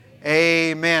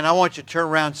Amen. I want you to turn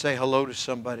around and say hello to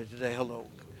somebody today. Hello.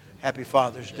 Happy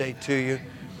Father's Day to you.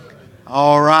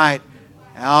 All right.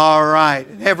 All right.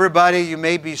 And everybody, you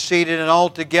may be seated, and all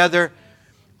together,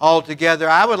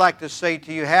 I would like to say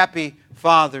to you, Happy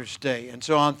Father's Day. And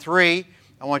so on 3,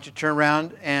 I want you to turn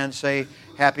around and say,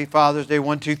 Happy Father's Day.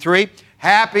 1, 2, 3.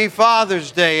 Happy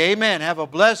Father's Day. Amen. Have a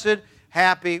blessed,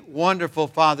 happy, wonderful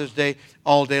Father's Day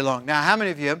all day long. Now, how many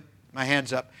of you, my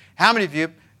hand's up, how many of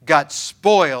you got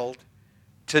spoiled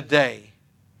today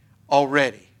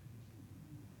already?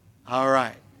 All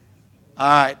right. All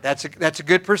right. That's a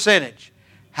good percentage.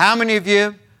 How many of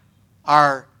you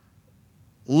are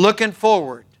looking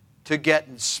forward to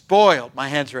getting spoiled? My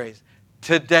hand's raised.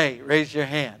 Today. Raise your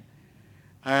hand.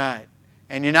 All right.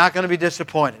 And you're not going to be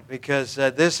disappointed because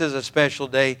this is a special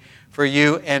day for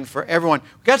you and for everyone.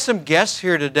 We've got some guests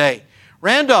here today.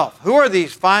 Randolph, who are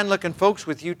these fine-looking folks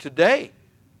with you today?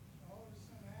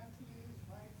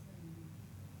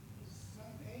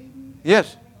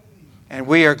 Yes. And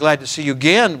we are glad to see you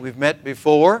again. We've met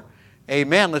before.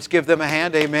 Amen. Let's give them a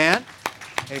hand. Amen.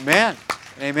 Amen.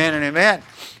 Amen and amen.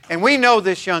 And we know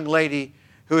this young lady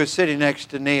who is sitting next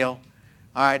to Neil.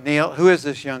 All right, Neil, who is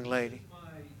this young lady? My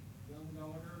young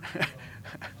daughter, a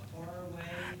faraway,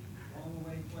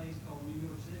 long-away place called New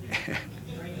York City,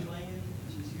 strange land.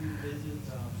 She's here to visit.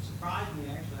 Surprised me,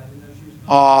 actually. I didn't know she was coming.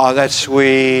 Oh, that's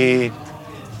sweet.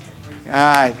 All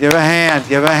right, give a hand,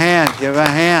 give a hand, give a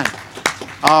hand.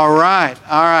 All right,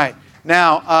 all right.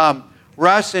 Now,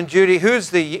 Russ and Judy,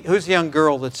 who's the young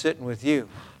girl that's sitting with you?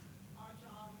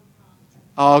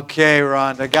 Okay,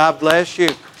 Rhonda. God bless you.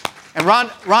 And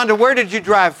Rhonda, where did you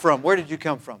drive from? Where did you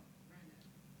come from?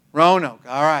 Roanoke.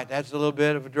 All right, that's a little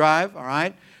bit of a drive. All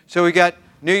right. So we got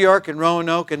New York and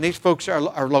Roanoke, and these folks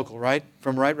are local, right?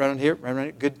 From right on here.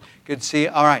 Right. Good to see you.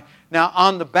 All right. Now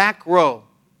on the back row,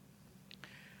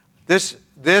 this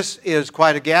is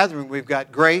quite a gathering. We've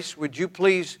got Grace. Would you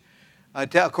please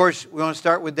of course, we want to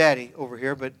start with Daddy over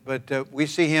here, but we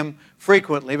see him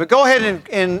frequently. But go ahead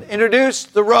and introduce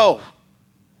the row.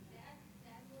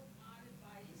 That was honored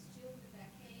by his children that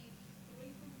came,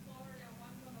 3 from Florida and 1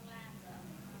 from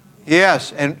Atlanta.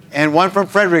 Yes, and 1 from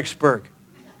Fredericksburg.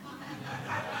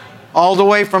 All the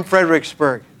way from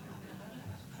Fredericksburg.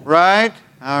 Right?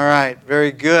 All right,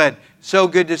 very good. So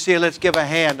good to see you. Let's give a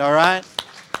hand, all right?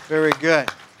 Very good.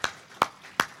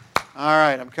 All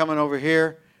right, I'm coming over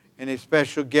here. Any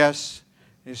special guests?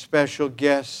 Any special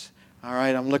guests? All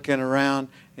right, I'm looking around.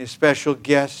 Any special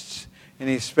guests?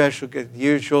 Any special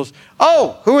usuals?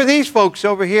 Oh, who are these folks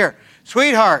over here?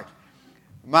 Sweetheart,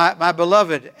 my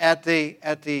beloved at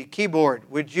the keyboard,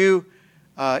 would you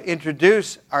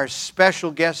introduce our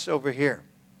special guests over here?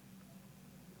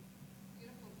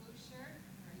 Beautiful blue shirt,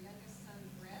 our youngest son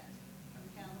Brett from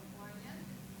California,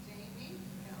 Jamie,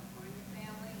 California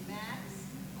family,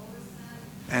 Max, oldest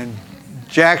son, And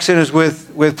Jackson is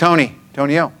with Tony.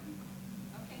 Tony O. okay.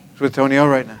 He's with Tony O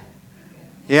right now.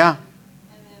 Yeah.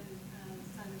 And then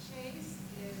son Chase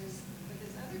is with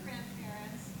his other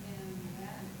grandparents in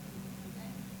Nevada.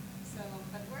 Okay? So,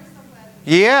 but we're so glad.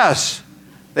 Yes.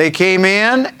 They came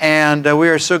in, and we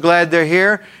are so glad they're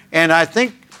here. And I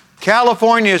think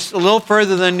California is a little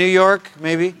further than New York,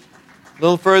 maybe. A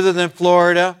little further than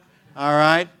Florida. All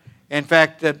right. In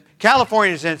fact,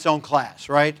 California is in its own class,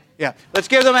 right? Yeah. Let's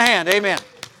give them a hand. Amen.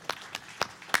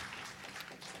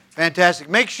 Fantastic.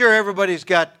 Make sure everybody's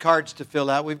got cards to fill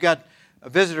out. We've got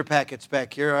visitor packets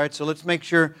back here. All right. So let's make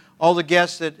sure all the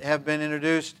guests that have been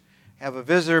introduced have a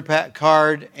visitor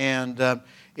card. And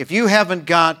if you haven't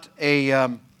got a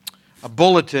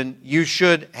bulletin, you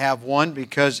should have one,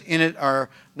 because in it are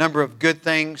a number of good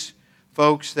things,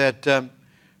 folks, that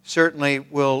certainly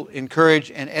will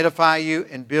encourage and edify you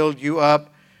and build you up.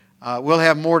 We'll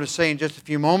have more to say in just a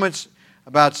few moments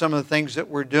about some of the things that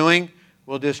we're doing.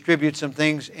 We'll distribute some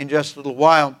things in just a little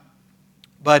while.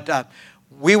 But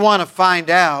we want to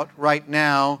find out right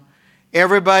now,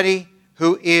 everybody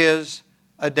who is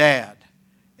a dad.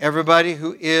 Everybody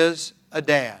who is a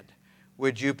dad.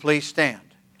 Would you please stand?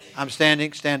 I'm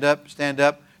standing. Stand up, stand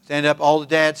up, stand up. All the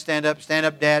dads, stand up,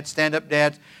 dads, stand up,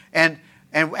 dads. And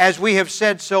as we have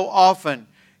said so often,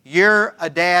 you're a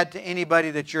dad to anybody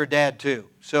that you're a dad to.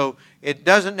 So it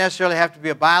doesn't necessarily have to be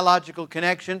a biological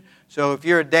connection. So if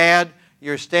you're a dad,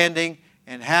 you're standing,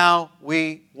 and how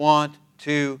we want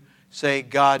to say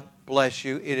God bless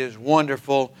you. It is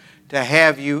wonderful to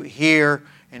have you here,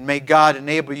 and may God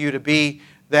enable you to be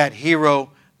that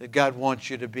hero that God wants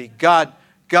you to be. God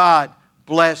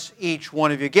bless each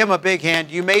one of you. Give them a big hand.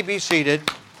 You may be seated.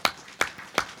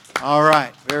 All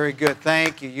right. Very good.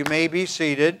 Thank you. You may be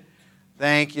seated.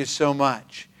 Thank you so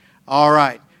much. All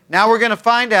right. Now we're going to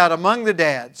find out among the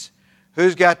dads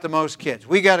who's got the most kids.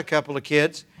 We got a couple of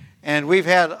kids, and we've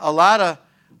had a lot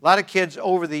of kids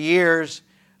over the years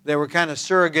that were kind of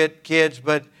surrogate kids,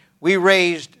 but we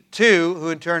raised two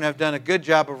who in turn have done a good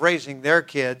job of raising their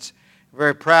kids.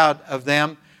 Very proud of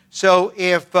them. So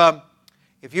if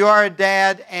you are a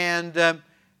dad and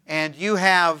you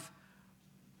have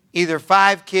either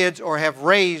 5 kids or have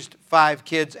raised 5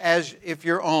 kids as if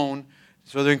your own,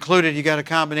 so they're included, you got a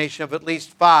combination of at least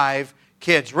 5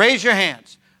 kids. Raise your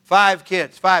hands. 5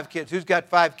 kids, 5 kids. Who's got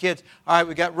 5 kids? All right,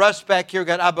 we got Russ back here. We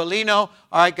got Abelino. All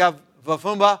right, got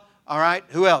Vafumba. All right,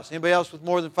 who else? Anybody else with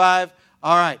more than 5?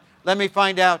 All right, let me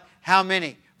find out how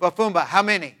many. Vafumba, how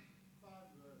many?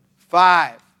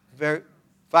 5.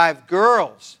 5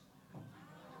 girls.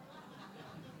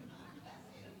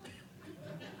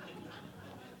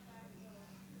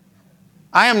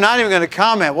 I am not even going to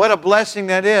comment. What a blessing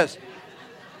that is.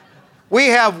 We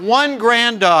have 1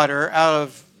 granddaughter out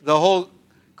of the whole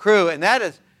crew, and that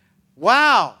is,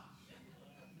 wow,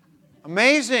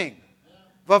 amazing.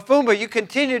 Vafumba, you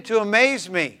continue to amaze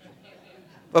me.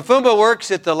 Vafumba works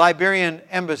at the Liberian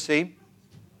embassy,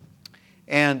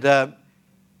 and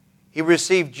he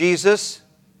received Jesus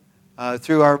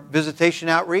through our visitation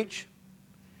outreach,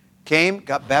 came,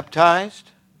 got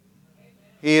baptized.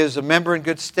 He is a member in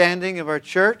good standing of our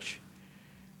church,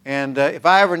 and if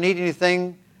I ever need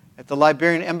anything at the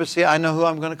Liberian embassy, I know who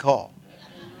I'm going to call.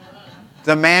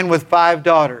 The man with 5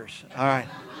 daughters. All right.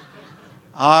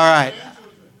 All right.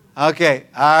 Okay.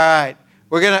 All right.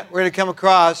 We're gonna come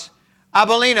across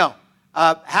Abelino.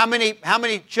 How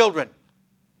many children?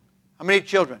 How many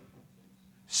children?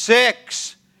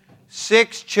 6.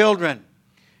 6 children.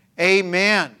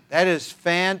 Amen. That is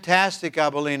fantastic,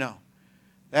 Abelino.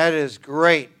 That is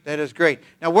great. That is great.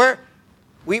 Now,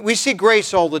 we see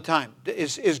Grace all the time.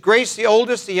 Is Grace the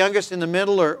oldest, the youngest, in the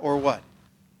middle, or what?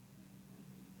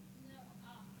 No,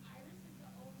 Iris is the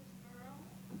oldest girl.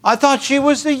 I thought she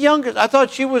was the youngest. I thought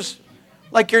she was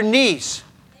like your niece.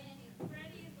 And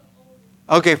Freddie is the oldest.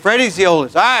 Okay, Freddie's the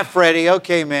oldest. All right, Freddie.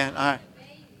 Okay, man. All right.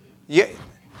 Yeah,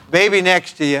 baby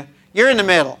next to you. You're in the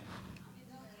middle.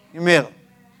 You're middle.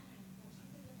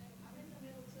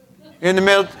 You're in the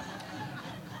middle.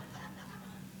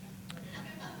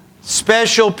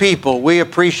 Special people. We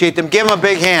appreciate them. Give them a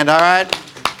big hand, all right?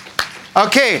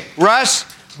 Okay, Russ,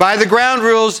 by the ground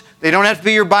rules, they don't have to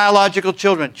be your biological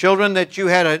children. Children that you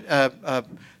had a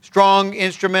strong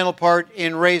instrumental part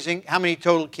in raising. How many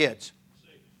total kids?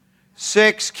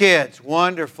 6 kids.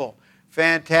 Wonderful.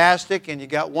 Fantastic. And you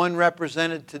got 1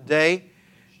 represented today.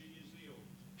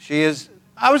 She is,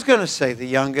 I was going to say the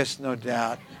youngest, no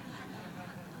doubt.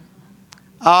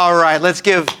 All right, let's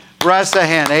give Russ a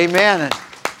hand. Amen.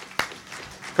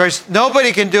 Of course,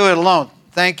 nobody can do it alone.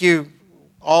 Thank you,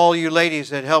 all you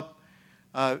ladies that help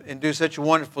and do such a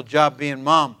wonderful job being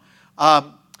mom.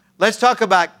 Let's talk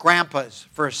about grandpas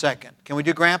for a second. Can we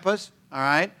do grandpas? All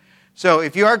right. So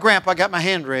if you are a grandpa, I got my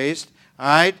hand raised. All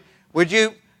right. Would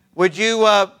you raise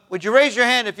your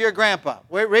hand if you're a grandpa?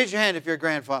 Raise your hand if you're a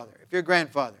grandfather. If you're a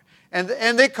grandfather.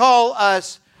 And they call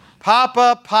us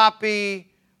Papa, Poppy,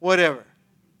 whatever.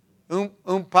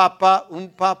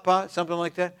 Papa, something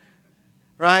like that.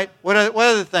 Right? What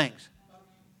are the things?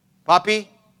 Papi?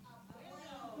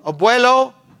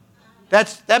 Abuelo?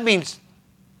 That means...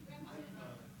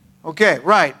 Okay,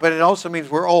 right. But it also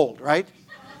means we're old, right?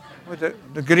 With the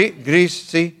gris,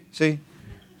 see?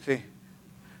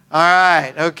 All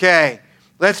right, okay.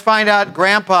 Let's find out,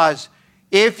 grandpas.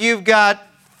 If you've got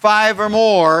 5 or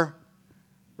more,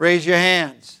 raise your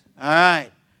hands. All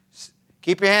right.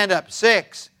 Keep your hand up.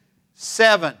 6,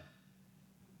 7,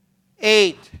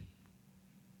 8,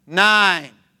 9.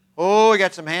 Oh, we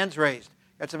got some hands raised.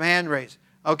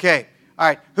 Okay. All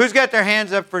right. Who's got their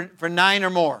hands up for 9 or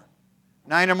more?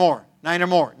 9 or more. 9 or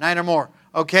more. 9 or more.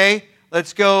 Okay.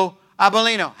 Let's go.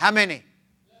 Abelino, how many?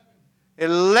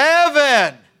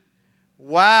 11.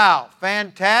 Wow.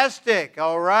 Fantastic.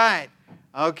 All right.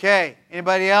 Okay.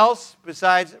 Anybody else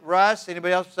besides Russ?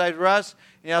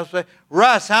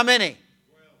 Russ, how many?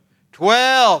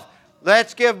 12.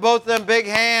 Let's give both of them a big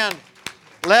hand.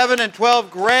 11 and 12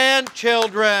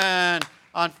 grandchildren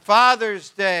on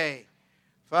Father's Day.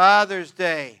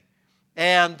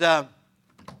 And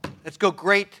let's go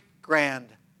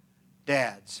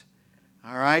great-granddads.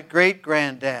 All right,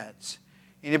 great-granddads.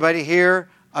 Anybody here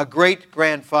a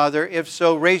great-grandfather? If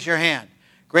so, raise your hand.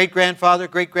 Great-grandfather,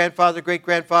 great-grandfather,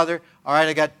 great-grandfather. All right,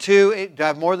 I got 2. Do I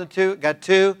have more than 2? Got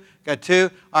 2. All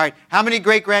right, how many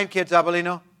great-grandkids,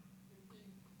 Abelino?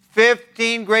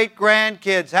 15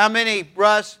 great-grandkids. How many,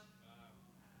 Russ?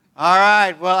 All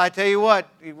right. Well, I tell you what,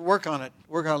 work on it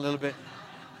a little bit.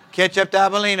 Ketchup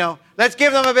Dabalino. Let's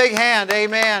give them a big hand.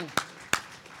 Amen.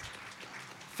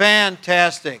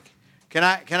 Fantastic. Can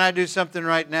I do something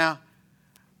right now?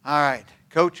 All right.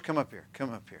 Coach, come up here.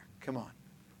 Come up here. Come on.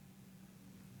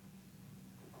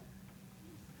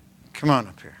 Come on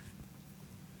up here.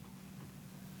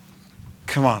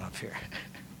 Come on up here.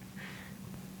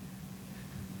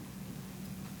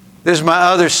 This is my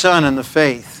other son in the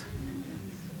faith.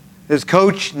 This is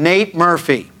Coach Nate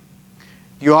Murphy.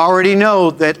 You already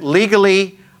know that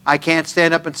legally I can't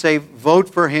stand up and say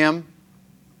vote for him.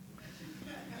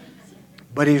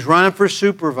 But he's running for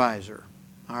supervisor.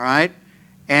 All right?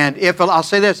 And I'll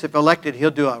say this, if elected,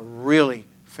 he'll do a really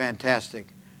fantastic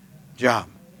job.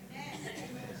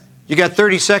 You got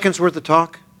 30 seconds worth of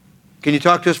talk? Can you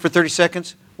talk to us for 30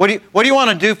 seconds? What do you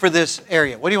want to do for this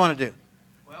area? What do you want to do?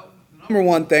 Well, the number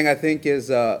one thing I think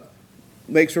is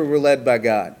make sure we're led by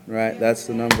God, right? That's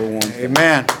the number one thing.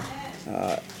 Amen.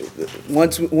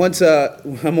 Once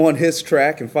I'm on his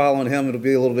track and following him, it'll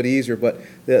be a little bit easier. But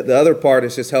the other part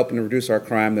is just helping to reduce our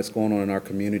crime that's going on in our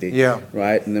community. Yeah.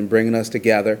 Right? And then bringing us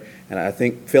together. And I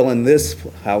think filling this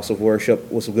house of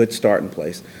worship was a good starting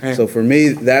place. Yeah. So for me,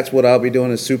 that's what I'll be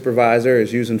doing as supervisor,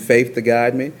 is using faith to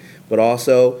guide me, but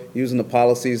also using the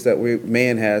policies that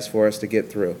man has for us to get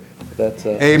through. That's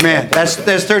Amen. That's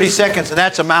 30 seconds, and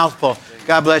that's a mouthful.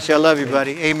 God bless you. I love you,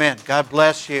 buddy. Amen. God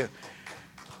bless you.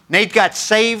 Nate got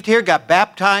saved here, got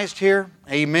baptized here.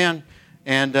 Amen.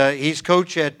 And he's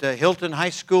coach at Hilton High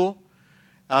School.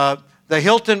 The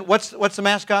Hilton, what's the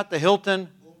mascot? The Hilton?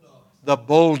 Bulldogs. The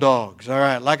Bulldogs. All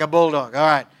right, like a bulldog. All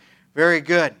right, very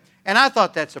good. And I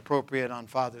thought that's appropriate on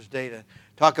Father's Day to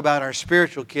talk about our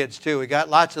spiritual kids too. We got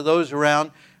lots of those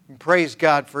around. And praise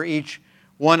God for each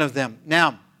one of them.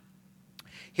 Now,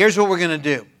 here's what we're going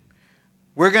to do.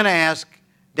 We're going to ask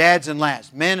dads and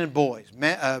lads, men and boys,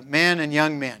 men and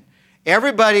young men.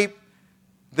 Everybody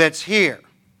that's here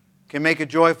can make a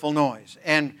joyful noise.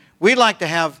 And we'd like to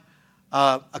have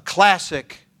a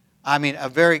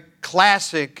very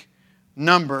classic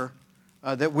number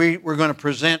that we're going to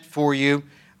present for you.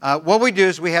 What we do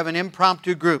is we have an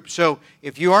impromptu group. So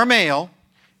if you are male,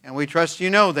 and we trust you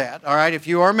know that, all right, if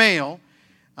you are male,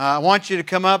 I want you to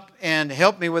come up and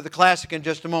help me with the classic in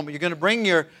just a moment. You're going to bring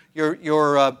your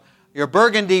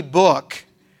burgundy book,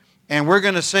 and we're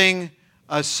going to sing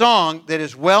a song that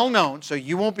is well known, so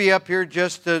you won't be up here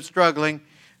just struggling,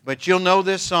 but you'll know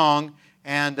this song.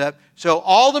 And so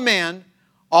all the men,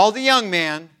 all the young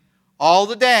men, all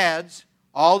the dads,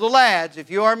 all the lads,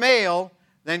 if you are male,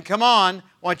 then come on. I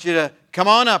want you to come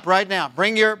on up right now.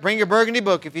 Bring your burgundy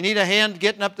book. If you need a hand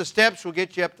getting up the steps, we'll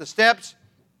get you up the steps.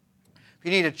 If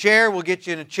you need a chair, we'll get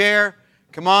you in a chair.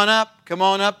 Come on up, come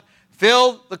on up.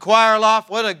 Fill the choir loft.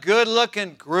 What a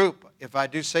good-looking group, if I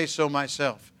do say so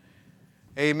myself.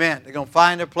 Amen. They're going to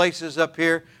find their places up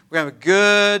here. We're going to have a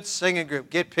good singing group.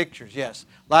 Get pictures, yes.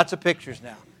 Lots of pictures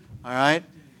now. All right?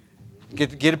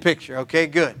 Get a picture. Okay,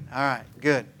 good. All right,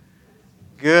 good.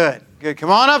 Good, good. Come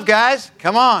on up, guys.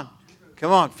 Come on.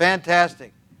 Come on.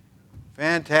 Fantastic.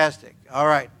 Fantastic. All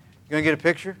right. You going to get a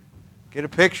picture? Get a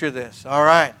picture of this. All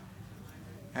right.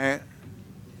 All right.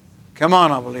 Come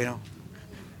on, Abuelito.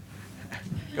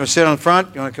 You want to sit on the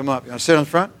front? You want to come up? You want to sit on the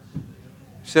front?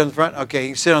 Sit on the front? Okay, you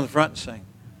can sit on the front and sing.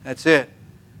 That's it.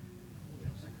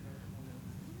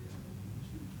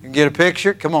 You can get a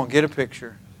picture? Come on, get a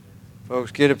picture.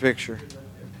 Folks, get a picture.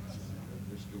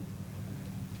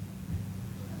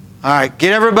 All right,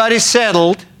 get everybody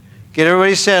settled. Get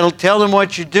everybody settled. Tell them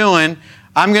what you're doing.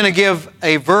 I'm going to give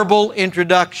a verbal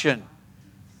introduction.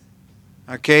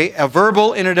 Okay, a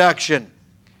verbal introduction.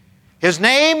 His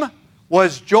name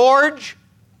was George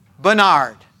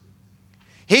Bernard.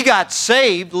 He got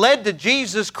saved, led to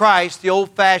Jesus Christ the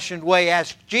old-fashioned way,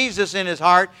 asked Jesus in his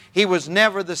heart. He was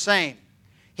never the same.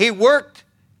 He worked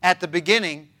at the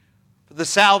beginning for the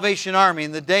Salvation Army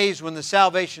in the days when the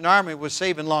Salvation Army was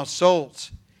saving lost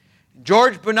souls.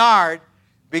 George Bernard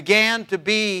began to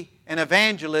be an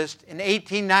evangelist in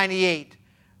 1898,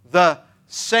 the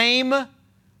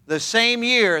same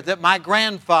year that my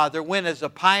grandfather went as a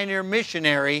pioneer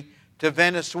missionary to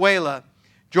Venezuela.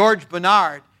 George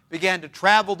Bernard began to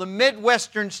travel the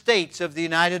Midwestern states of the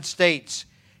United States.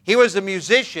 He was a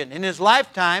musician. In his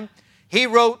lifetime, he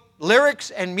wrote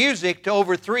lyrics and music to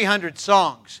over 300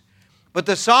 songs. But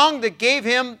the song that gave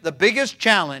him the biggest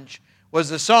challenge was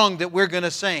the song that we're going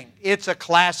to sing. It's a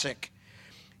classic.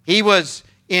 He was,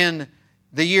 in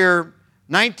the year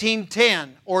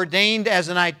 1910, ordained as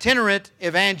an itinerant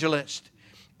evangelist.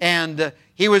 And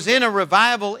he was in a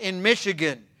revival in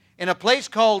Michigan, in a place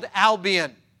called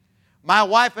Albion. My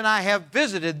wife and I have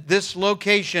visited this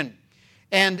location.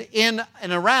 And in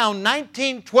and around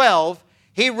 1912,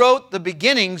 He wrote the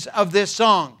beginnings of this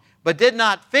song, but did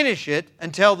not finish it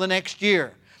until the next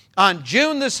year. On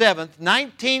June the 7th,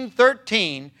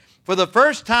 1913, for the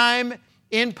first time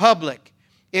in public,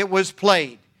 it was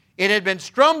played. It had been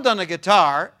strummed on a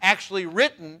guitar, actually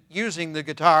written using the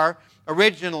guitar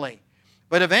originally.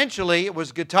 But eventually it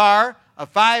was guitar, a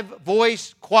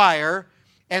 5-voice choir,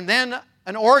 and then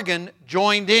an organ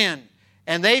joined in.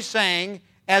 And they sang,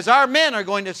 as our men are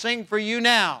going to sing for you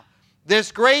now,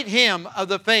 this great hymn of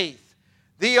the faith,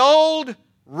 the old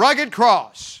rugged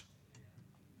cross.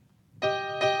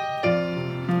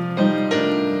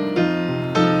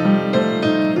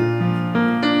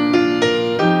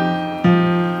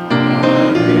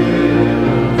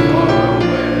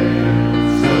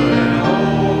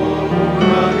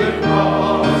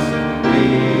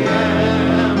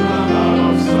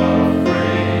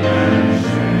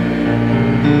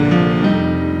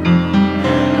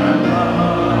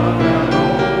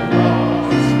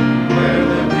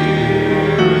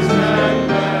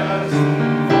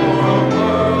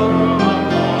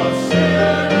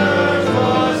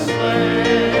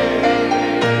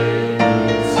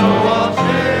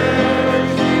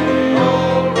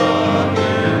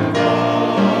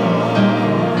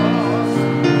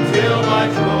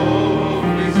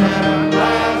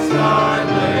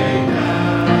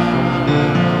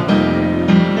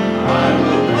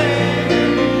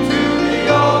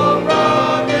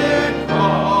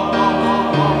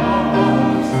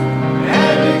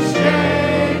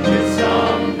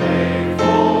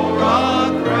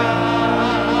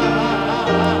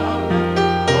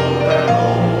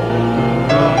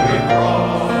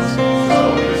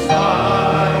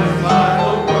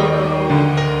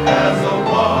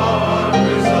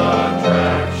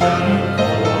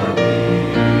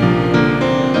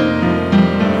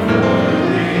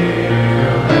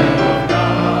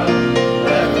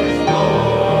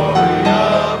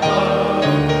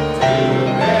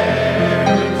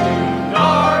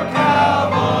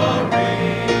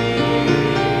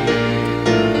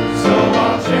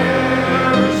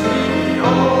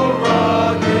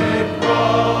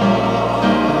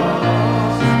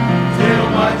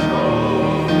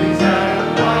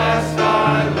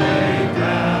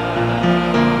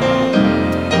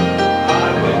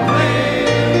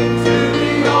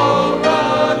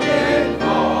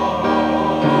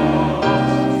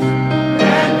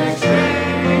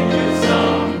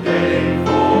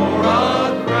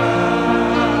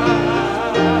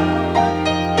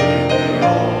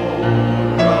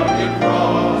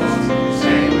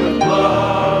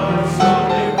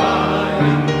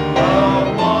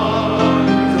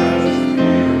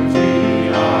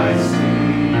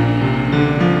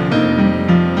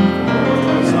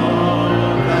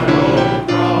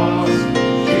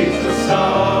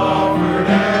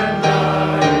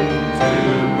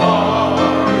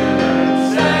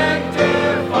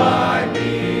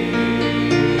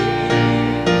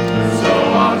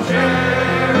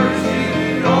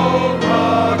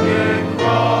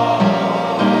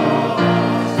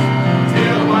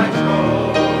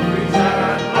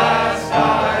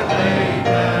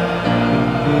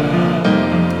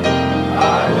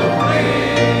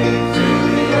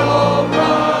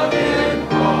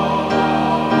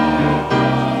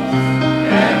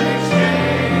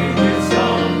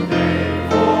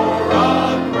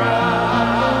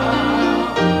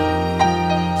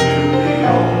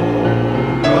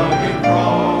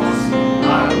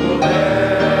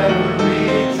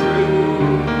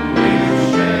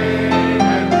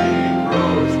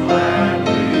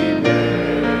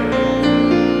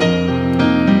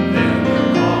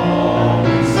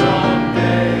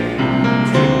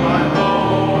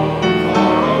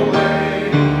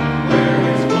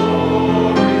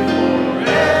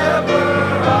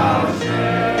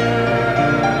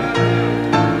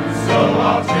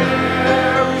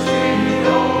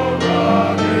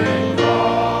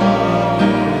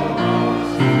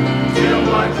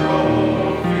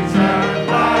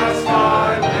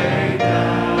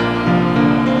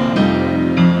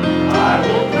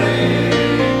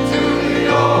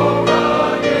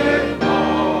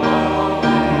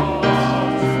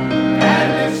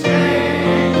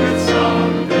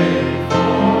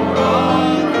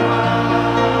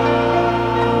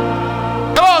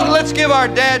 Our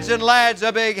dads and lads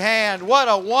a big hand. What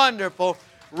a wonderful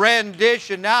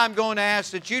rendition. Now I'm going to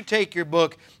ask that you take your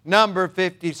book, number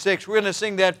 56. We're going to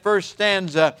sing that first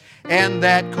stanza and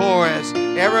that chorus.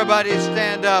 Everybody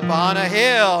stand up. On a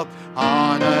hill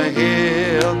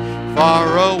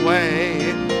far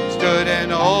away stood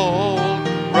an old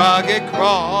rugged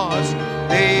cross,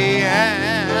 the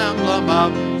emblem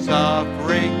of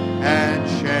suffering and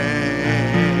shame.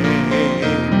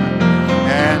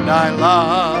 I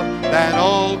love that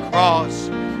old cross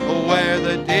where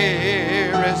the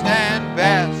dearest and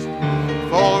best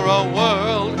for a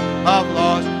world of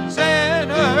lost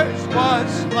sinners was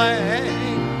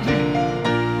slain.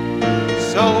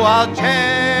 So I'll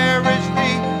cherish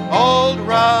the old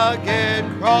rugged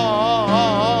cross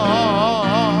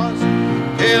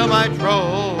till my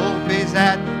trophies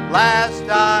at last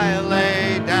I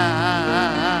lay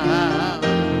down.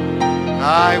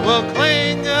 I will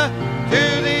cling to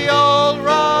the old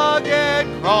rugged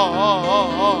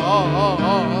cross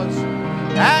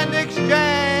and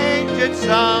exchange it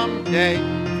someday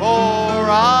for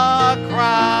a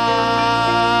crown.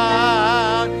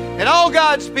 And all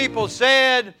God's people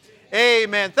said,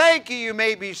 amen. Thank you. You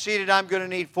may be seated. I'm going to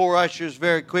need 4 ushers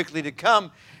very quickly to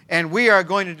come, and we are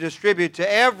going to distribute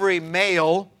to every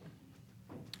male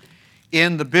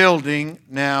in the building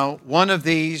now one of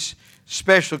these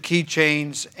special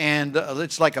keychains, and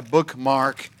it's like a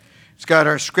bookmark. It's got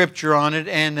our scripture on it,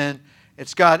 and then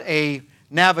it's got a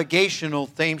navigational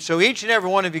theme. So each and every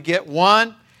one of you get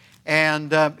one,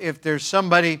 and if there's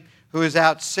somebody who is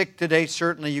out sick today,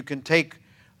 certainly you can take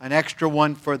an extra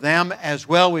one for them as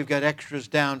well. We've got extras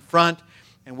down front,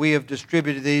 and we have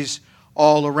distributed these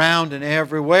all around and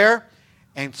everywhere.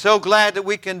 And so glad that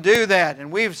we can do that.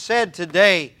 And we've said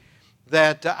today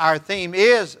that our theme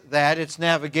is that it's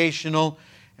navigational,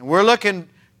 and we're looking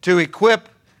to equip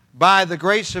by the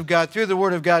grace of God, through the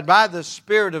Word of God, by the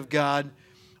Spirit of God,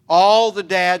 all the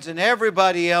dads and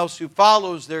everybody else who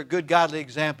follows their good godly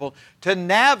example to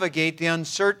navigate the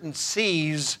uncertain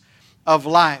seas of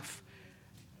life.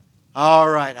 All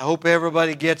right, I hope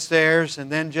everybody gets theirs,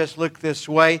 and then just look this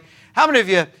way. How many of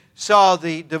you saw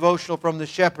the devotional from the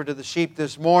Shepherd of the Sheep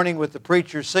this morning with the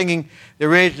preacher singing the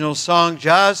original song,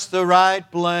 just the right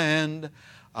blend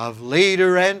of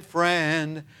leader and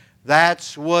friend?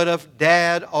 That's what a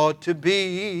dad ought to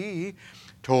be.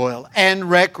 Toil and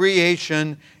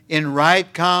recreation in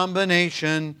right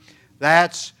combination.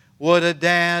 That's what a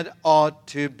dad ought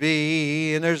to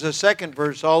be. And there's a second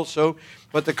verse also,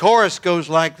 but the chorus goes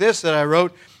like this that I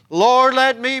wrote. Lord,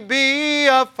 let me be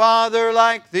a father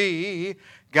like Thee,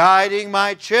 guiding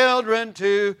my children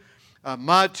to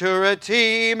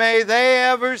maturity. May they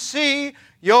ever see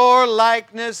Your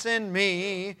likeness in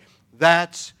me.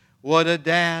 That's what a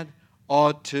dad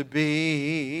ought to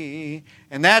be.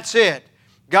 And that's it.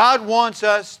 God wants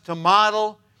us to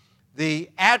model the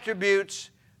attributes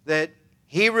that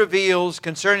He reveals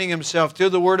concerning Himself through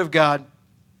the Word of God.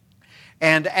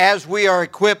 And as we are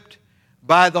equipped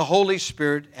by the Holy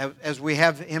Spirit, as we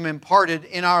have Him imparted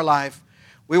in our life,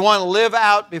 we want to live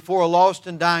out before a lost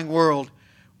and dying world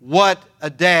what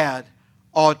a dad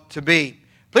ought to be.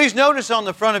 Please notice on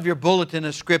the front of your bulletin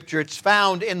a scripture. It's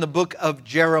found in the book of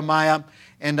Jeremiah,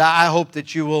 and I hope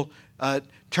that you will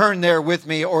turn there with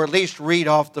me, or at least read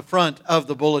off the front of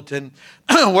the bulletin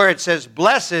where it says,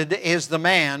 "Blessed is the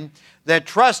man that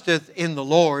trusteth in the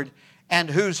Lord, and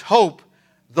whose hope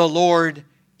the Lord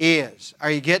is."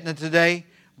 Are you getting it today?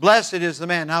 Blessed is the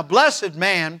man. Now, blessed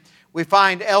man we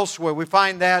find elsewhere. We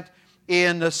find that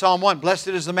in Psalm 1. Blessed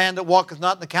is the man that walketh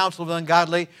not in the counsel of the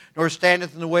ungodly, nor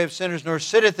standeth in the way of sinners, nor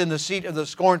sitteth in the seat of the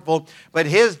scornful. But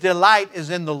his delight is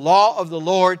in the law of the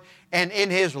Lord, and in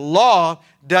His law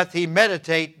doth he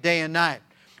meditate day and night.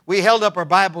 We held up our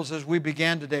Bibles as we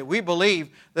began today. We believe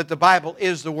that the Bible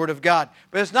is the Word of God.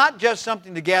 But it's not just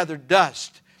something to gather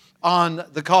dust on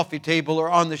the coffee table or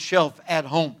on the shelf at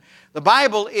home. The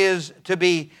Bible is to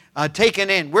be taken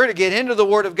in. We're to get into the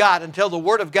Word of God until the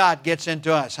Word of God gets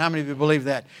into us. How many of you believe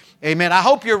that? Amen. I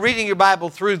hope you're reading your Bible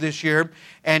through this year,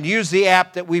 and use the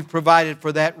app that we've provided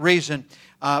for that reason,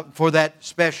 for that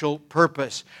special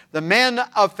purpose. The men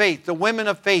of faith, the women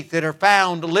of faith that are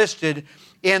found listed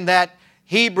in that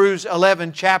Hebrews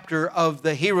 11 chapter of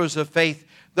the heroes of faith,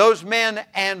 those men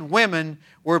and women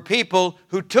were people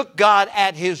who took God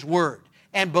at His word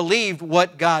and believed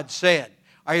what God said.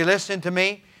 Are you listening to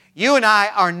me? You and I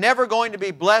are never going to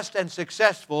be blessed and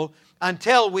successful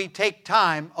until we take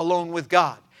time alone with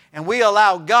God. And we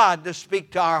allow God to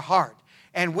speak to our heart.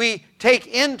 And we take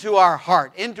into our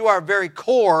heart, into our very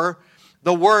core,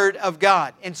 the Word of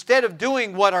God. Instead of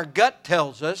doing what our gut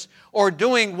tells us, or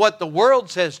doing what the world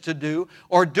says to do,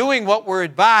 or doing what we're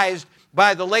advised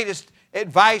by the latest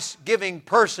advice-giving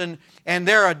person, and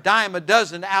they're a dime a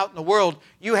dozen out in the world,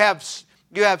 you have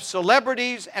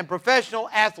celebrities and professional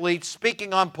athletes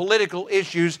speaking on political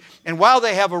issues, and while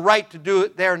they have a right to do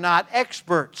it, they're not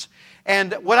experts.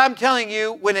 And what I'm telling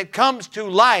you, when it comes to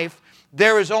life,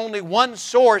 there is only one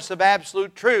source of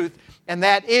absolute truth, and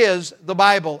that is the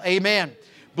Bible. Amen.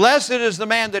 Blessed is the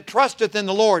man that trusteth in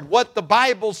the Lord, what the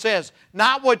Bible says,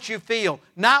 not what you feel,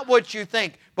 not what you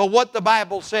think, but but what the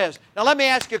Bible says. Now let me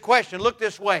ask you a question. Look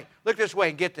this way. Look this way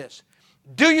and get this.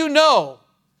 Do you know,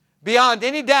 beyond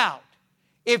any doubt,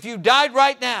 if you died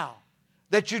right now,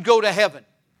 that you'd go to heaven?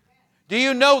 Do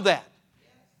you know that?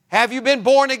 Have you been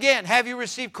born again? Have you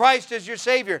received Christ as your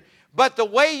Savior? But the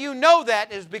way you know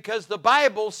that is because the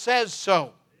Bible says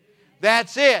so.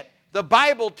 That's it. The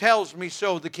Bible tells me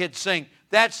so, the kids sing.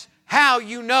 That's how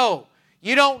you know.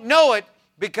 You don't know it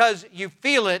because you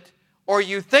feel it or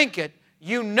you think it.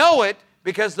 You know it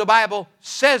because the Bible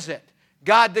says it.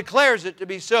 God declares it to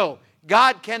be so.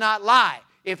 God cannot lie.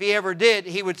 If He ever did,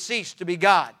 He would cease to be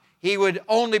God. He would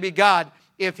only be God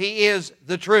if He is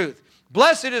the truth.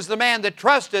 Blessed is the man that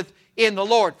trusteth in the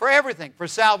Lord for everything, for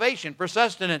salvation, for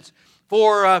sustenance,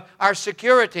 for our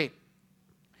security.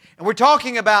 And we're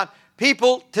talking about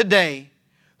people today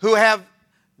who have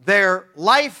their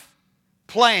life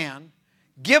plan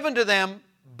given to them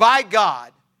by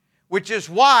God, which is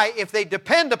why if they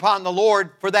depend upon the Lord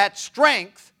for that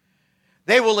strength,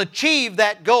 they will achieve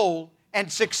that goal.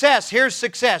 And success, here's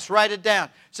success, write it down.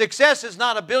 Success is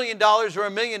not $1 billion or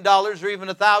 $1 million or even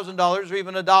 $1,000 or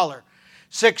even $1.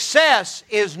 Success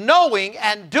is knowing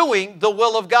and doing the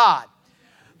will of God.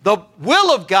 The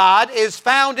will of God is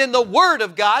found in the Word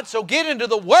of God, so get into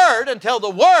the Word until the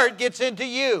Word gets into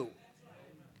you.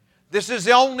 This is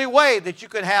the only way that you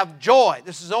can have joy.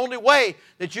 This is the only way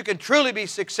that you can truly be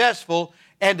successful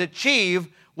and achieve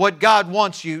what God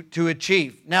wants you to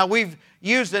achieve. Now, we've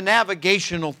used a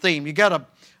navigational theme. You got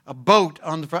a boat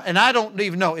on the front, and I don't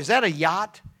even know, is that a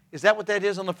yacht? Is that what that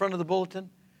is on the front of the bulletin?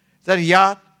 Is that a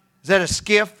yacht? Is that a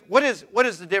skiff? What is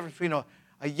the difference between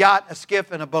a yacht, a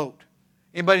skiff, and a boat?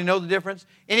 Anybody know the difference?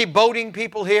 Any boating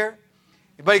people here?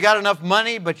 Anybody got enough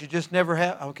money, but you just never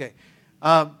have? Okay.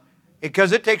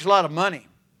 Because it takes a lot of money.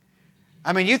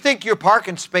 I mean, you think your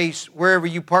parking space, wherever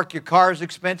you park your car, is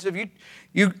expensive?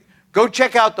 You go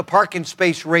check out the parking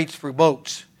space rates for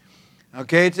boats.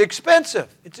 Okay, it's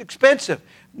expensive. It's expensive.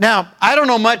 Now, I don't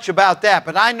know much about that,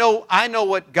 but I know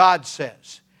what God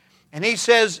says. And He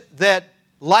says that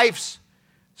life's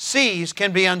seas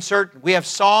can be uncertain. We have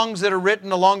songs that are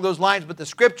written along those lines, but the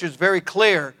Scripture is very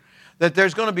clear that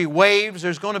there's going to be waves,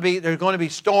 there's going to be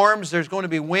storms, there's going to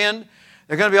be wind,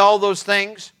 there's going to be all those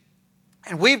things.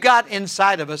 And we've got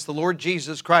inside of us the Lord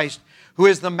Jesus Christ, who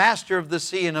is the master of the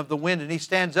sea and of the wind, and He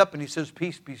stands up and He says,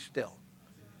 "Peace, be still."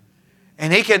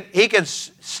 And He can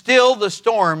still the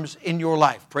storms in your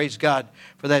life. Praise God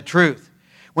for that truth.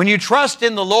 When you trust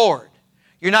in the Lord,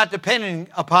 you're not depending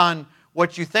upon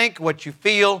what you think, what you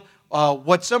feel,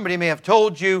 what somebody may have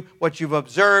told you, what you've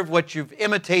observed, what you've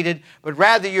imitated, but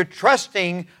rather you're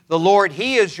trusting the Lord.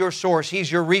 He is your source.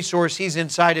 He's your resource. He's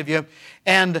inside of you.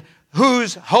 And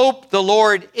whose hope the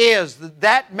Lord is,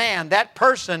 that man, that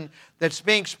person that's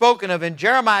being spoken of in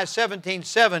Jeremiah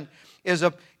 17:7 is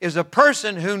a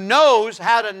person who knows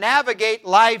how to navigate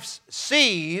life's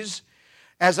seas,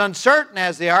 as uncertain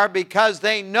as they are, because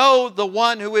they know the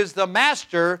one who is the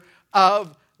master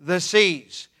of the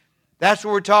seas. That's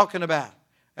what we're talking about.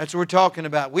 That's what we're talking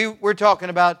about. We're talking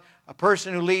about a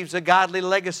person who leaves a godly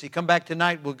legacy. Come back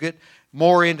tonight. We'll get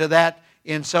more into that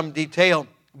in some detail.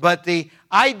 But the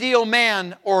ideal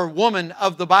man or woman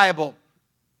of the Bible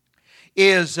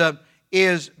is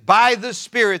by the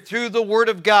Spirit, through the Word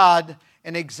of God,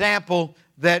 an example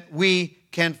that we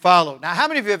can follow. Now, how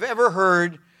many of you have ever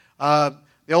heard the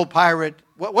old pirate?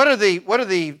 What are the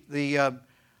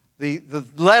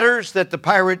letters that the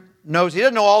pirate knows? He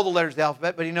doesn't know all the letters of the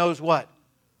alphabet, but he knows what?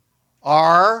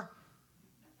 R,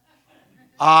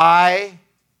 I,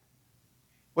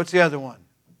 what's the other one?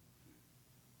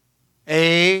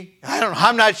 A, I don't know,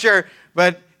 I'm not sure,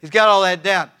 but he's got all that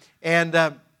down.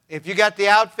 And if you got the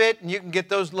outfit and you can get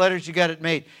those letters, you got it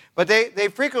made. But they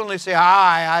frequently say,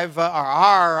 I've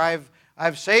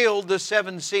sailed the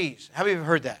 7 seas. How many of you have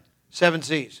heard that? 7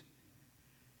 seas.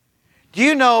 Do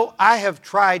you know I have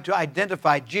tried to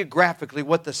identify geographically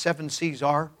what the 7 seas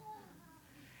are?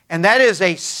 And that is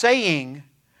a saying.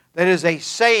 That is a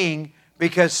saying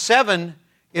because 7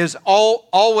 is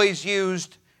always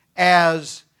used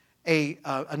as a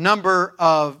number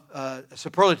of, a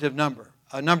superlative number,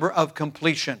 a number of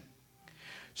completion.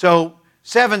 So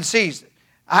 7 seas.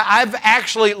 I've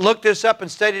actually looked this up and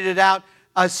studied it out.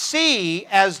 A sea,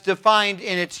 as defined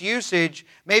in its usage,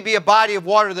 may be a body of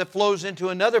water that flows into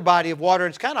another body of water.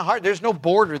 It's kind of hard. There's no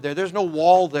border there. There's no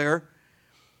wall there.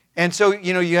 And so,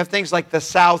 you have things like the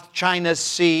South China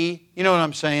Sea. You know what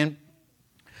I'm saying?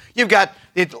 You've got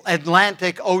the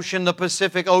Atlantic Ocean, the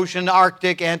Pacific Ocean,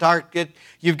 Arctic, Antarctic.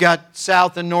 You've got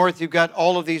South and North. You've got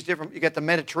all of these different. You've got the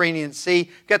Mediterranean Sea.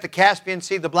 You've got the Caspian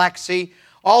Sea, the Black Sea.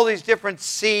 all these different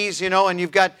seas, and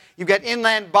you've got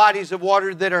inland bodies of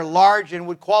water that are large and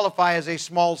would qualify as a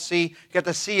small sea. You've got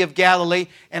the Sea of Galilee.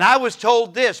 And I was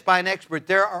told this by an expert: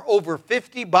 there are over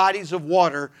 50 bodies of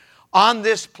water on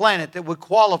this planet that would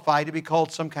qualify to be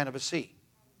called some kind of a sea.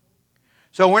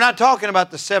 So we're not talking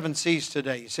about the 7 seas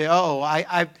today. You say, oh,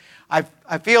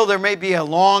 I feel there may be a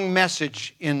long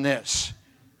message in this.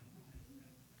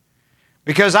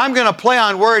 Because I'm going to play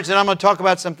on words and I'm going to talk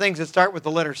about some things that start with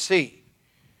the letter C.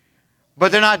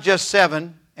 But they're not just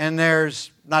 7, and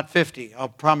there's not 50. I'll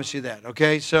promise you that,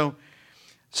 okay? So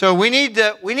we need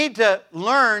to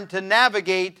learn to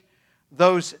navigate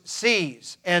those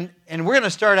seas. And we're going to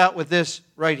start out with this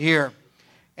right here.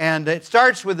 And it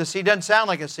starts with a C. It doesn't sound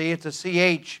like a C. It's a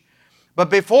CH. But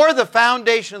before the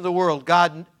foundation of the world,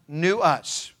 God knew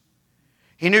us.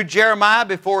 He knew Jeremiah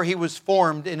before he was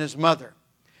formed in his mother.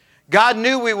 God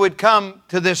knew we would come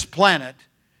to this planet.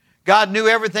 God knew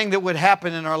everything that would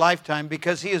happen in our lifetime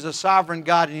because He is a sovereign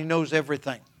God and He knows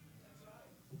everything.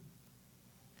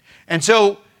 And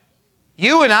so,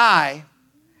 you and I,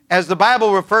 as the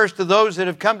Bible refers to those that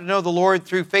have come to know the Lord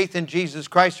through faith in Jesus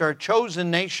Christ, are a chosen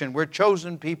nation. We're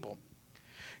chosen people.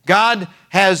 God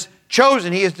has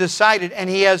chosen, He has decided, and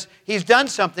He's done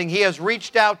something. He has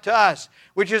reached out to us,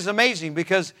 which is amazing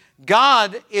because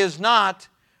God is not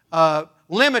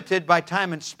limited by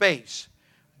time and space.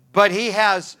 But He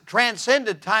has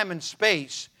transcended time and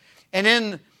space.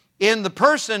 And in the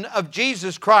person of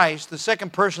Jesus Christ, the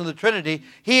second person of the Trinity,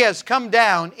 He has come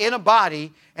down in a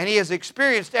body and He has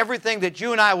experienced everything that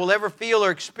you and I will ever feel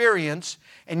or experience,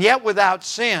 and yet without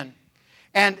sin.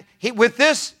 And with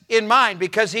this in mind,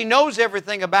 because He knows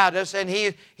everything about us and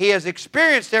He has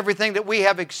experienced everything that we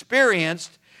have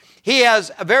experienced, He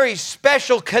has a very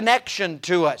special connection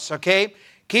to us, okay?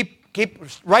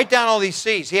 Write down all these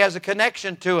C's. He has a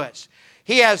connection to us.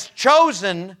 He has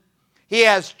chosen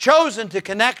to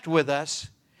connect with us,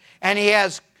 and He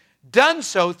has done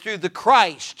so through the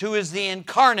Christ, who is the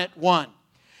incarnate one.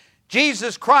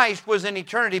 Jesus Christ was in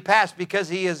eternity past because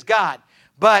He is God,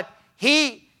 but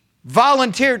He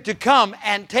volunteered to come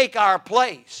and take our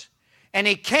place, and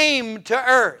He came to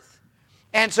earth.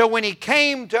 And so when He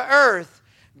came to earth,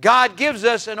 God gives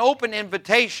us an open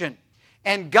invitation.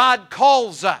 And God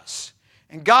calls us.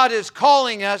 And God is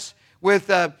calling us with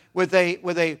a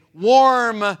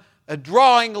warm,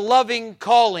 drawing, loving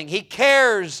calling. He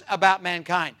cares about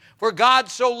mankind. For God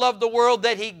so loved the world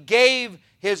that He gave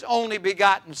His only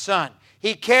begotten Son.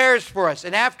 He cares for us.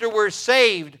 And after we're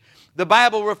saved, the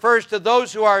Bible refers to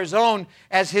those who are His own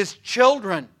as His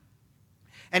children.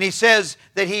 And He says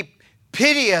that He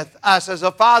pitieth us as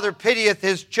a father pitieth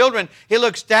his children. He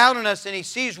looks down on us and He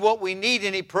sees what we need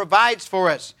and He provides for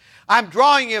us. I'm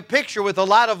drawing you a picture with a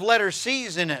lot of letter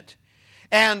C's in it.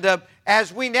 And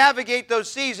as we navigate those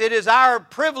C's, it is our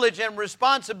privilege and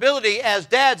responsibility as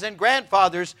dads and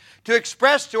grandfathers to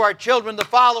express to our children the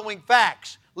following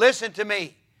facts. Listen to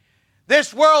me.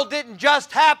 This world didn't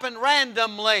just happen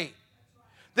randomly.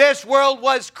 This world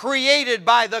was created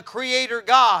by the Creator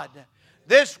God.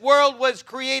 This world was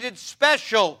created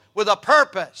special with a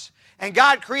purpose. And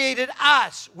God created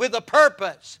us with a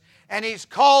purpose. And He's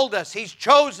called us. He's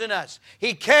chosen us.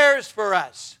 He cares for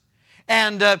us.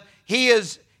 And He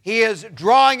is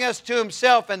drawing us to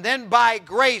Himself. And then by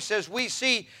grace, as we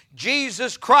see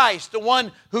Jesus Christ, the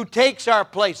one who takes our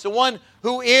place, the one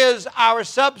who is our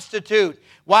substitute,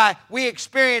 why we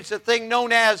experience a thing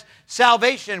known as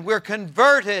salvation. We're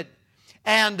converted.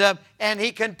 And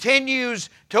He continues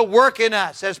to work in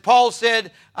us. As Paul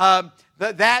said,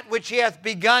 that which He hath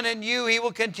begun in you, He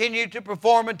will continue to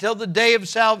perform until the day of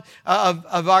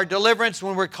our deliverance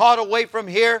when we're caught away from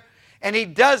here. And He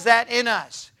does that in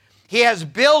us. He has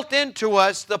built into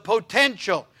us the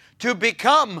potential to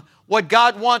become what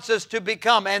God wants us to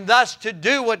become, and thus to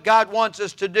do what God wants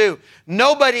us to do.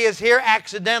 Nobody is here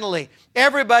accidentally.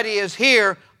 Everybody is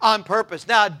here on purpose.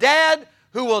 Now, a dad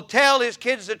who will tell his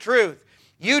kids the truth,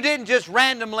 you didn't just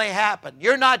randomly happen.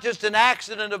 You're not just an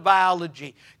accident of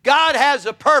biology. God has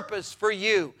a purpose for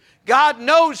you. God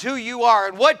knows who you are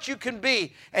and what you can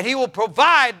be, and He will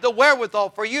provide the wherewithal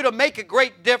for you to make a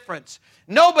great difference.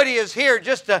 Nobody is here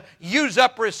just to use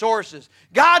up resources.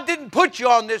 God didn't put you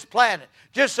on this planet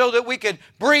just so that we could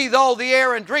breathe all the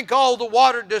air and drink all the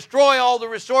water, destroy all the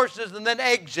resources, and then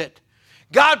exit.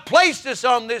 God placed us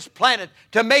on this planet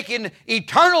to make an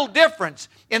eternal difference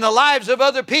in the lives of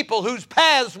other people whose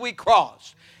paths we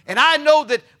cross. And I know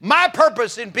that my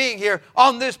purpose in being here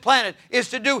on this planet is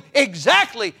to do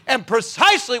exactly and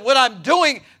precisely what I'm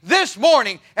doing this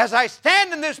morning as I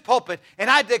stand in this pulpit and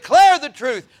I declare the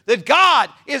truth that God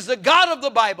is the God of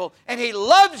the Bible and He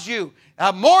loves you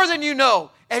more than you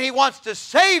know. And He wants to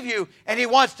save you, and He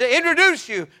wants to introduce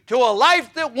you to a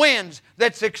life that wins,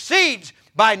 that succeeds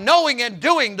by knowing and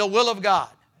doing the will of God.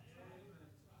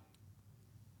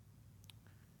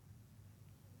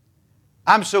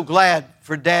 I'm so glad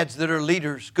for dads that are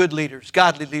leaders, good leaders,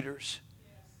 godly leaders.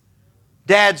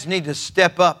 Dads need to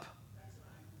step up.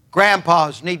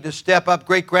 Grandpas need to step up.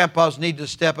 Great-grandpas need to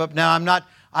step up. Now,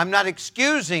 I'm not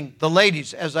excusing the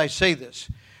ladies as I say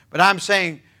this, but I'm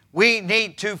saying we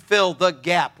need to fill the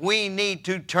gap. We need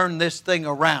to turn this thing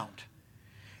around.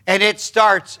 And it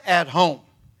starts at home.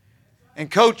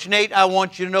 And Coach Nate, I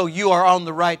want you to know you are on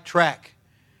the right track.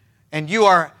 And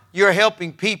you're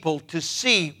helping people to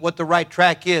see what the right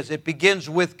track is. It begins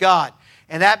with God.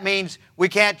 And that means we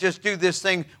can't just do this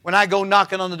thing. When I go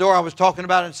knocking on the door, I was talking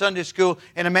about it in Sunday school,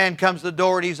 and a man comes to the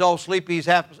door and he's all sleepy. He's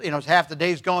half the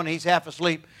day's gone and he's half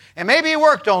asleep. And maybe he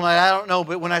worked all night, I don't know.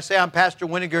 But when I say I'm Pastor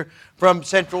Weniger from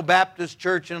Central Baptist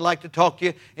Church and I'd like to talk to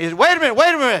you, he says, wait a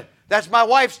minute. That's my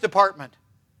wife's department.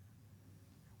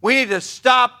 We need to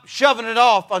stop shoving it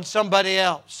off on somebody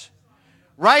else.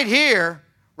 Right here,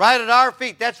 right at our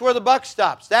feet, that's where the buck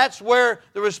stops. That's where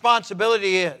the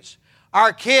responsibility is.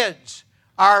 Our kids,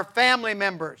 our family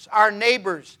members, our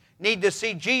neighbors need to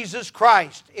see Jesus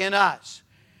Christ in us.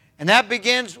 And that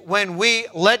begins when we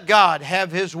let God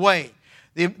have His way.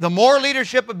 The more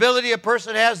leadership ability a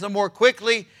person has, the more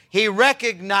quickly he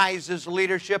recognizes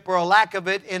leadership or a lack of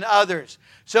it in others.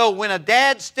 So when a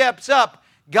dad steps up,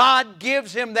 God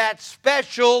gives him that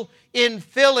special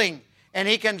infilling. And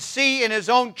he can see in his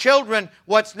own children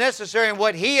what's necessary and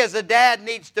what he as a dad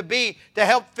needs to be to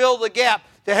help fill the gap,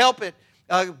 to help it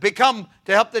to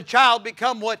help the child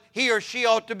become what he or she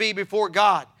ought to be before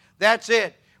God. That's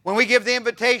it. When we give the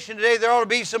invitation today, there ought to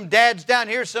be some dads down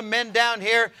here, some men down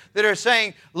here that are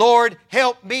saying, Lord,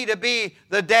 help me to be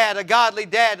the dad, a godly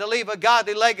dad, to leave a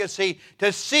godly legacy,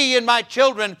 to see in my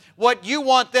children what you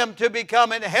want them to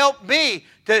become, and help me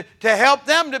to help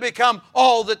them to become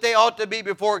all that they ought to be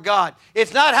before God.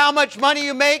 It's not how much money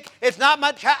you make. It's not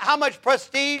how much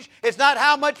prestige. It's not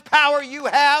how much power you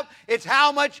have. It's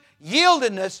how much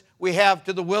yieldedness we have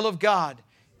to the will of God.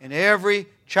 And every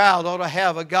child ought to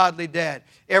have a godly dad.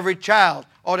 Every child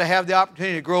ought to have the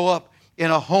opportunity to grow up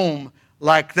in a home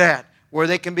like that, where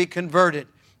they can be converted,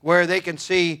 where they can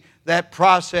see that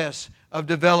process of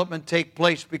development take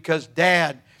place, because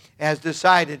dad has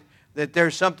decided that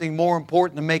there's something more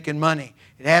important than making money.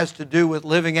 It has to do with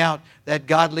living out that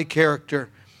godly character.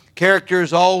 Character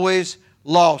is always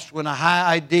lost when a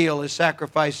high ideal is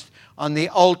sacrificed on the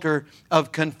altar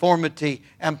of conformity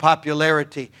and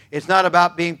popularity. It's not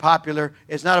about being popular.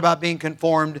 It's not about being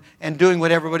conformed and doing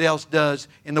what everybody else does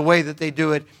in the way that they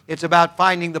do it. It's about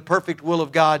finding the perfect will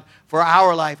of God for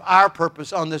our life, our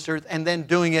purpose on this earth, and then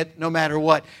doing it no matter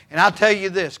what. And I'll tell you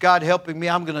this, God helping me,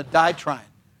 I'm going to die trying.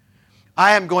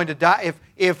 I am going to die.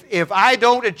 If I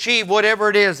don't achieve whatever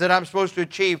it is that I'm supposed to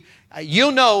achieve,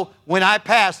 you'll know when I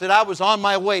pass that I was on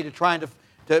my way to trying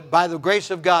to, by the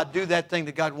grace of God, do that thing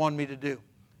that God wanted me to do.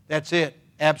 That's it,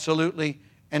 absolutely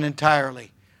and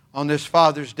entirely. On this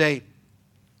Father's Day,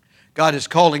 God is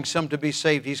calling some to be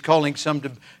saved. He's calling some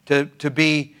to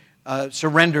be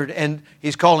surrendered, and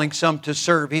He's calling some to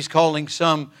serve. He's calling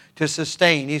some to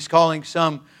sustain. He's calling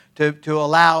some to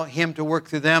allow Him to work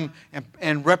through them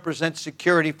and represent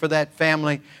security for that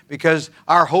family, because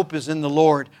our hope is in the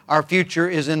Lord. Our future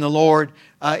is in the Lord.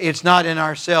 It's not in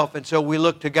ourselves, and so we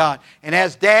look to God. And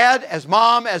as dad, as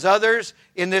mom, as others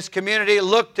in this community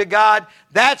look to God,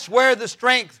 that's where the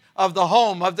strength of the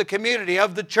home, of the community,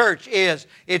 of the church is.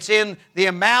 It's in the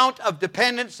amount of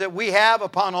dependence that we have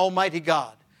upon Almighty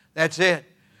God. That's it.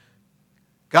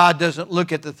 God doesn't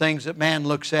look at the things that man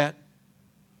looks at.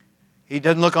 He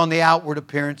doesn't look on the outward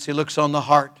appearance. He looks on the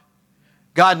heart.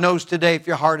 God knows today if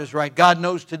your heart is right. God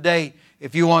knows today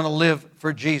if you want to live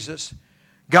for Jesus.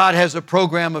 God has a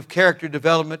program of character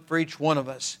development for each one of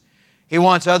us. He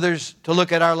wants others to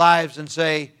look at our lives and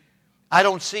say, I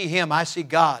don't see Him. I see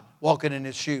God walking in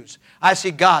His shoes. I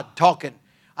see God talking.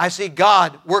 I see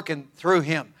God working through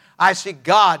Him. I see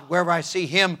God wherever I see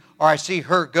Him or I see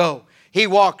her go.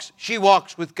 She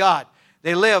walks with God.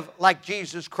 They live like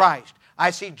Jesus Christ. I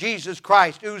see Jesus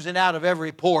Christ oozing out of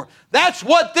every pore. That's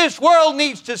what this world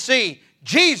needs to see.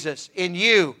 Jesus in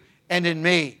you and in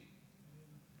me.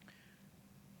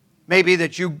 Maybe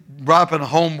that you brought up in a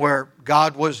home where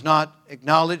God was not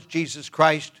acknowledged. Jesus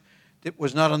Christ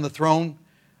was not on the throne.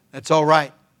 That's all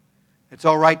right. It's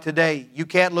all right today. You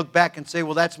can't look back and say,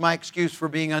 well, that's my excuse for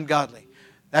being ungodly.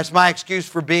 That's my excuse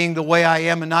for being the way I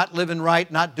am and not living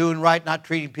right, not doing right, not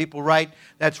treating people right.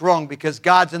 That's wrong, because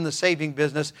God's in the saving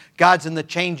business. God's in the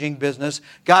changing business.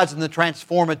 God's in the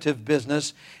transformative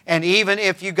business. And even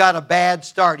if you got a bad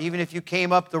start, even if you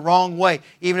came up the wrong way,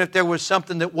 even if there was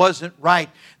something that wasn't right,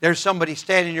 there's somebody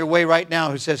standing in your way right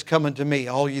now who says, come unto me,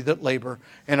 all you that labor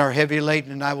and are heavy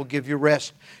laden, and I will give you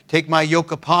rest. Take my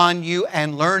yoke upon you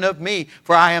and learn of me,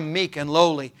 for I am meek and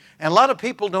lowly. And a lot of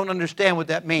people don't understand what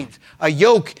that means. A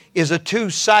yoke is a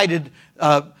two-sided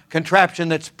contraption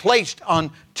that's placed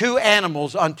on two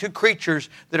animals, on two creatures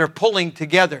that are pulling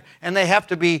together. And they have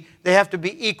to be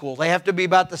equal. They have to be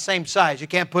about the same size. You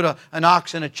can't put an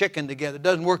ox and a chicken together. It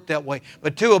doesn't work that way.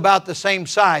 But two about the same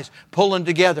size pulling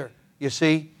together, you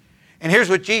see. And here's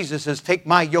what Jesus says, take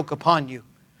my yoke upon you.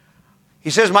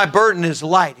 He says, my burden is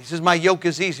light. He says, my yoke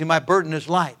is easy, my burden is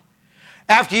light.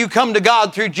 After you come to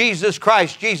God through Jesus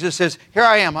Christ, Jesus says, here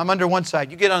I am. I'm under one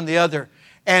side. You get on the other.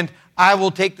 And I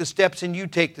will take the steps and you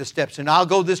take the steps. And I'll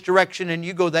go this direction and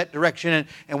you go that direction.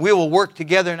 And we will work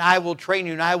together and I will train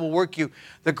you and I will work you.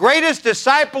 The greatest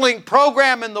discipling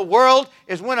program in the world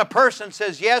is when a person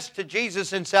says yes to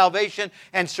Jesus in salvation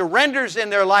and surrenders in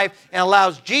their life and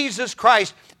allows Jesus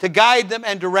Christ to guide them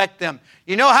and direct them.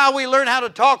 You know how we learn how to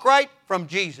talk right? From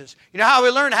Jesus. You know how we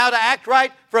learn how to act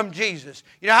right? From Jesus.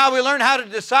 You know how we learn how to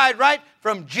decide right?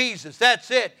 From Jesus. That's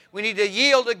it. We need to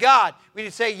yield to God. We need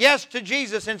to say yes to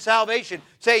Jesus in salvation.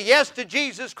 Say yes to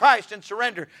Jesus Christ in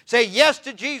surrender. Say yes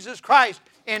to Jesus Christ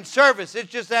in service.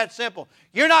 It's just that simple.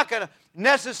 You're not going to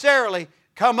necessarily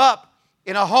come up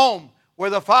in a home where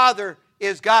the Father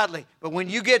is godly. But when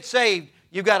you get saved,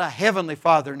 you've got a heavenly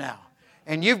Father now.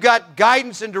 And you've got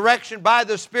guidance and direction by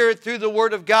the Spirit through the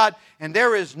Word of God, and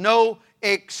there is no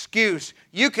excuse.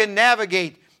 You can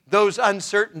navigate those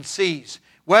uncertain seas,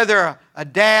 whether a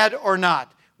dad or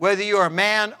not, whether you're a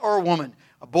man or a woman,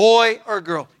 a boy or a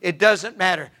girl. It doesn't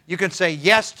matter. You can say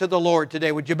yes to the Lord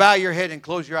today. Would you bow your head and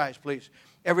close your eyes, please?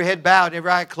 Every head bowed, every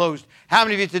eye closed. How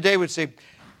many of you today would say,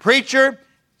 preacher,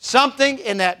 something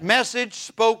in that message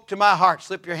spoke to my heart?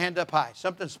 Slip your hand up high.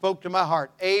 Something spoke to my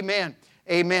heart. Amen.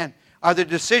 Amen. Are there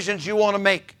decisions you want to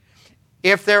make?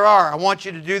 If there are, I want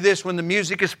you to do this when the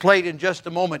music is played in just a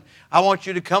moment. I want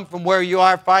you to come from where you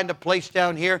are, find a place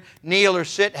down here, kneel or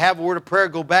sit, have a word of prayer,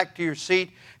 go back to your seat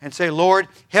and say, Lord,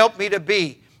 help me to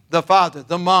be the father,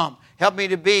 the mom. Help me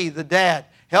to be the dad.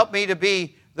 Help me to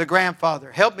be the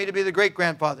grandfather. Help me to be the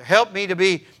great-grandfather. Help me to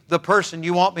be the person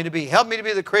you want me to be. Help me to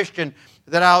be the Christian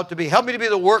that I ought to be. Help me to be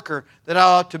the worker that I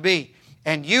ought to be.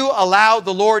 And you allow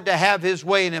the Lord to have His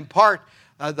way and impart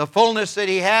the fullness that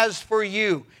He has for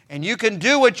you. And you can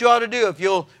do what you ought to do if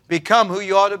you'll become who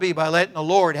you ought to be by letting the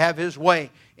Lord have His way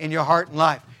in your heart and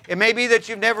life. It may be that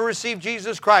you've never received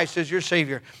Jesus Christ as your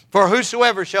Savior. For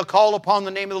whosoever shall call upon the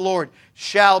name of the Lord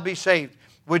shall be saved.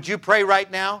 Would you pray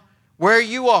right now? Where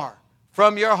you are,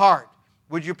 from your heart,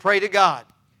 would you pray to God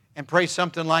and pray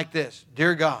something like this?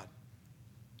 Dear God,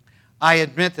 I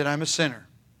admit that I'm a sinner.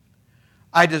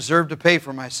 I deserve to pay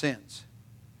for my sins.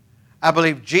 I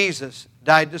believe Jesus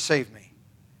died to save me.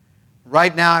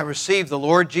 Right now I receive the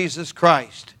Lord Jesus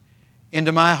Christ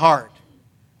into my heart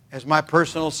as my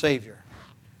personal Savior.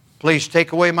 Please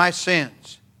take away my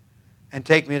sins and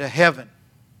take me to heaven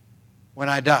when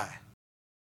I die.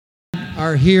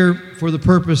 Are here for the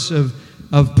purpose of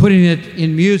putting it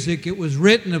in music. It was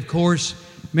written, of course,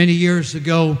 many years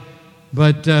ago,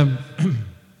 but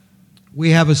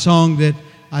we have a song that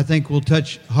I think will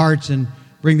touch hearts and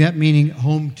bring that meaning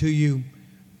home to you.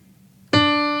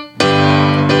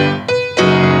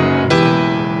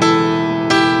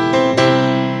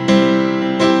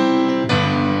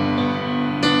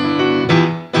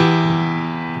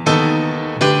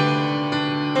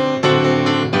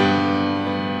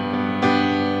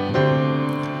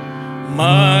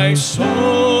 My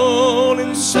soul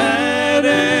in sad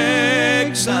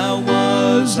exile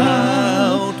was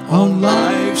out on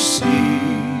life's sea,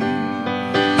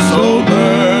 so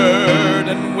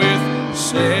burdened with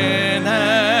sin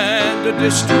and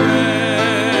distress,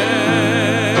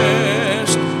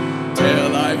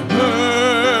 till I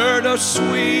heard a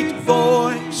sweet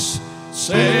voice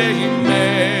saying,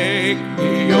 make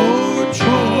me your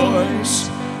choice,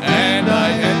 and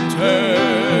I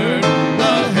entered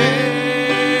the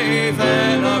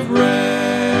haven of rest.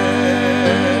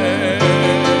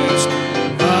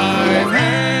 I've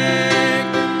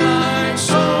anchored my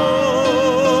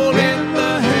soul in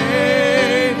the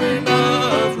haven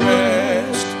of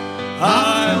rest.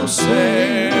 I'll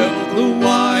sail the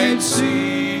wide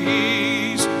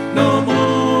seas no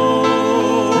more.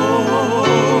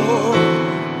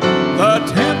 The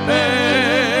tempest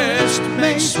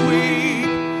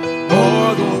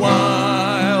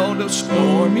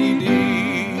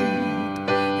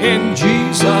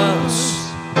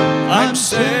I'm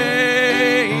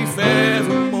safe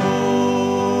evermore.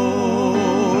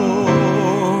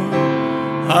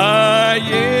 I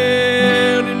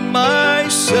yielded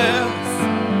myself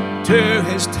to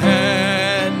his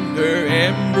tender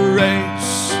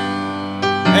embrace,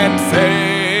 and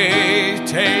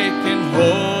faith taking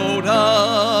hold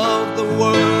of the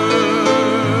word.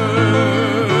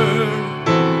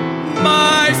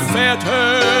 My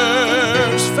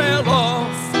fetters fell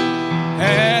off,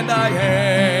 and I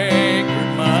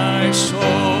anchored my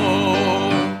soul.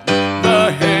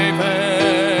 The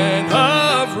haven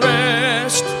of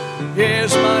rest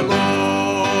is my Lord.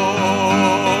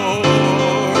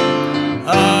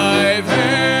 I've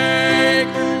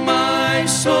anchored my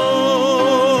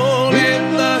soul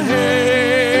in the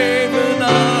haven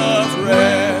of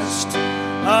rest.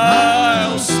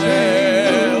 I'll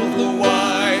sail the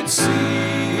wide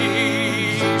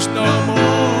seas no more.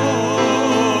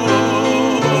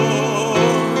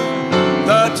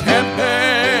 The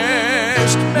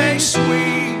tempest may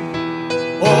sweep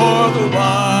o'er the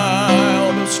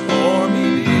wild and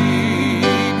stormy deep.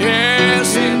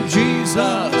 Yes, in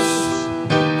Jesus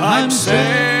I'm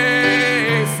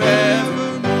safe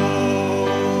evermore.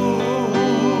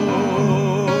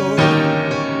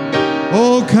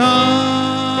 Oh,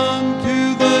 come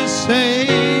to the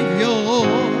Savior.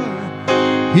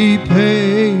 He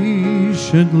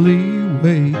patiently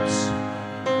waits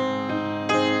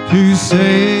to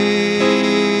save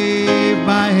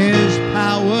by his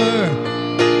power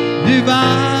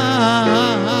divine.